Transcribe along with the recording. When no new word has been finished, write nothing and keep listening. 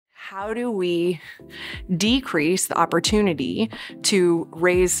how do we decrease the opportunity to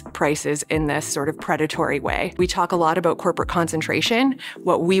raise prices in this sort of predatory way? We talk a lot about corporate concentration.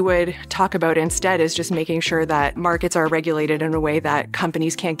 What we would talk about instead is just making sure that markets are regulated in a way that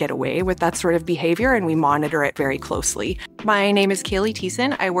companies can't get away with that sort of behavior, and we monitor it very closely. My name is Kaylie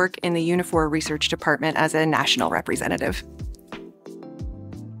Tiessen. I work in the Unifor research department as a national representative.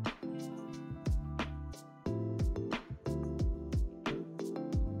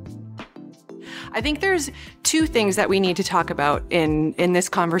 I think there's two things that we need to talk about in this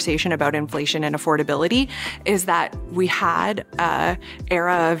conversation about inflation and affordability, is that we had an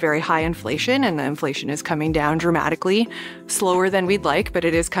era of very high inflation, and the inflation is coming down dramatically, slower than we'd like, but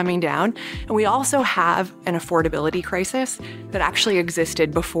it is coming down. And we also have an affordability crisis that actually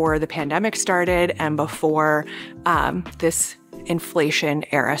existed before the pandemic started and before this inflation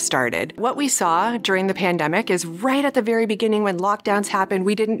era started. What we saw during the pandemic is right at the very beginning when lockdowns happened,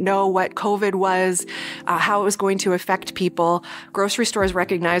 we didn't know what COVID was, how it was going to affect people. Grocery stores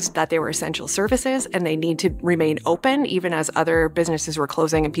recognized that they were essential services and they need to remain open even as other businesses were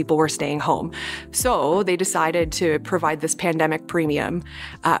closing and people were staying home. So they decided to provide this pandemic premium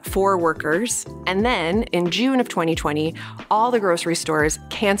for workers. And then in June of 2020, all the grocery stores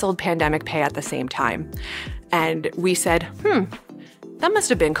canceled pandemic pay at the same time. And we said, that must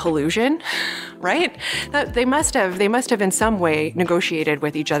have been collusion, right? They must have in some way negotiated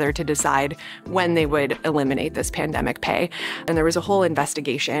with each other to decide when they would eliminate this pandemic pay. And there was a whole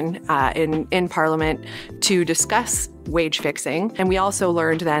investigation in Parliament to discuss wage fixing. And we also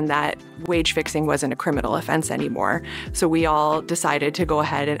learned then that wage fixing wasn't a criminal offense anymore. So we all decided to go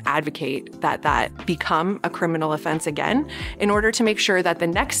ahead and advocate that that become a criminal offense again, in order to make sure that the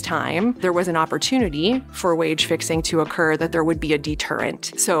next time there was an opportunity for wage fixing to occur, that there would be a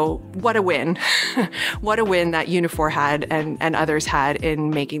deterrent. So what a win. What a win that Unifor had and others had in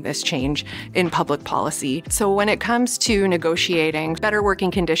making this change in public policy. So when it comes to negotiating better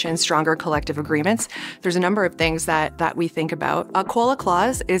working conditions, stronger collective agreements, there's a number of things that we think about. A COLA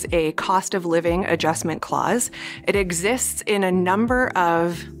clause is a cost of living adjustment clause. It exists in a number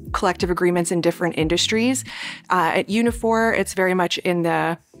of collective agreements in different industries. At Unifor, it's very much in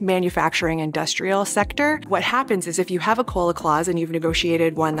the manufacturing industrial sector. What happens is if you have a COLA clause and you've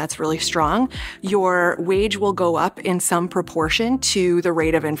negotiated one that's really strong, your wage will go up in some proportion to the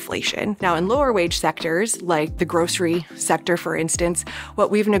rate of inflation. Now, in lower wage sectors, like the grocery sector, for instance,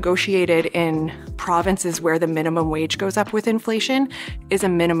 what we've negotiated in provinces where the minimum wage goes up with inflation is a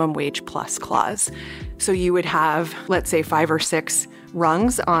minimum wage plus clause. So you would have, let's say, 5 or 6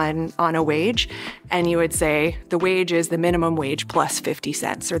 rungs on a wage, and you would say the wage is the minimum wage plus 50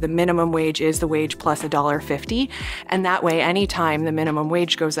 cents, or the minimum wage is the wage plus $1.50. And that way, anytime the minimum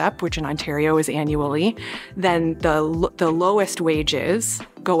wage goes up, which in Ontario is annually, then the lowest wages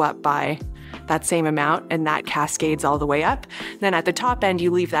go up by that same amount, and that cascades all the way up. Then at the top end,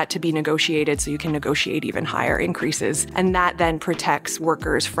 you leave that to be negotiated, so you can negotiate even higher increases. And that then protects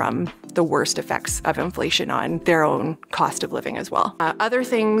workers from the worst effects of inflation on their own cost of living as well. Other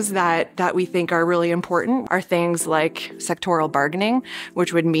things that we think are really important are things like sectoral bargaining,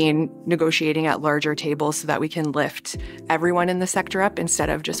 which would mean negotiating at larger tables so that we can lift everyone in the sector up instead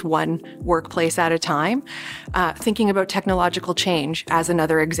of just one workplace at a time. Thinking about technological change as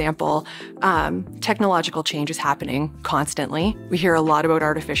another example. Technological change is happening constantly. We hear a lot about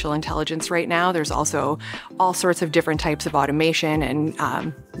artificial intelligence right now. There's also all sorts of different types of automation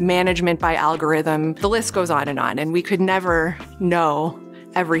and management by algorithm. The list goes on, and we could never know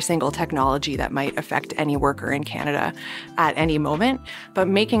every single technology that might affect any worker in Canada at any moment. But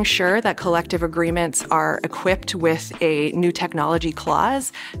making sure that collective agreements are equipped with a new technology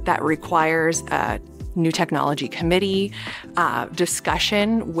clause that requires a new technology committee,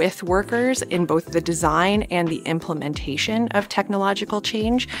 discussion with workers in both the design and the implementation of technological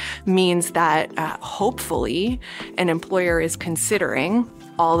change means that hopefully an employer is considering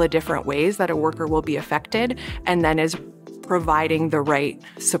all the different ways that a worker will be affected, and then is providing the right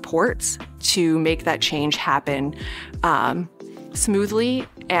supports to make that change happen smoothly,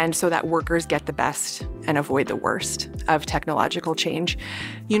 and so that workers get the best and avoid the worst of technological change.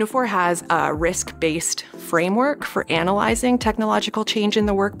 Unifor has a risk-based framework for analyzing technological change in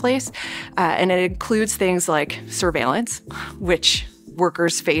the workplace, and it includes things like surveillance, which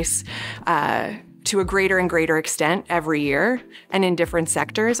workers face to a greater and greater extent every year and in different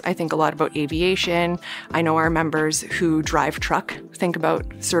sectors. I think a lot about aviation. I know our members who drive truck think about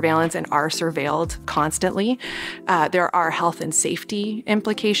surveillance and are surveilled constantly. There are health and safety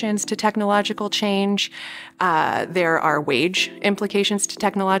implications to technological change. There are wage implications to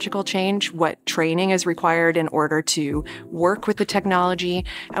technological change, what training is required in order to work with the technology.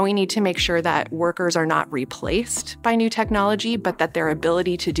 And we need to make sure that workers are not replaced by new technology, but that their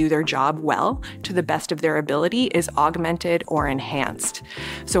ability to do their job well, to the best of their ability, is augmented or enhanced.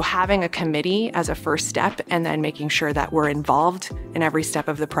 So having a committee as a first step and then making sure that we're involved in every step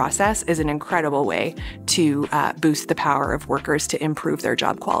of the process is an incredible way to boost the power of workers to improve their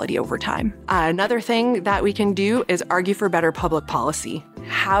job quality over time. Another thing that we can do is argue for better public policy.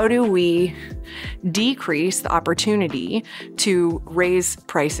 How do we decrease the opportunity to raise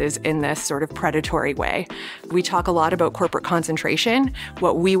prices in this sort of predatory way? We talk a lot about corporate concentration.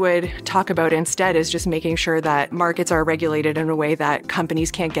 What we would talk about instead is just making sure that markets are regulated in a way that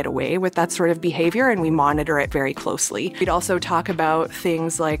companies can't get away with that sort of behavior, and we monitor it very closely. We'd also talk about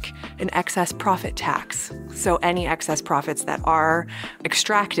things like an excess profit tax. So any excess profits that are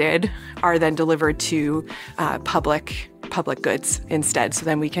extracted are then delivered to public goods instead. So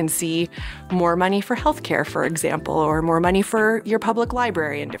then we can see more money for healthcare, for example, or more money for your public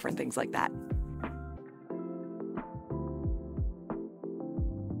library and different things like that.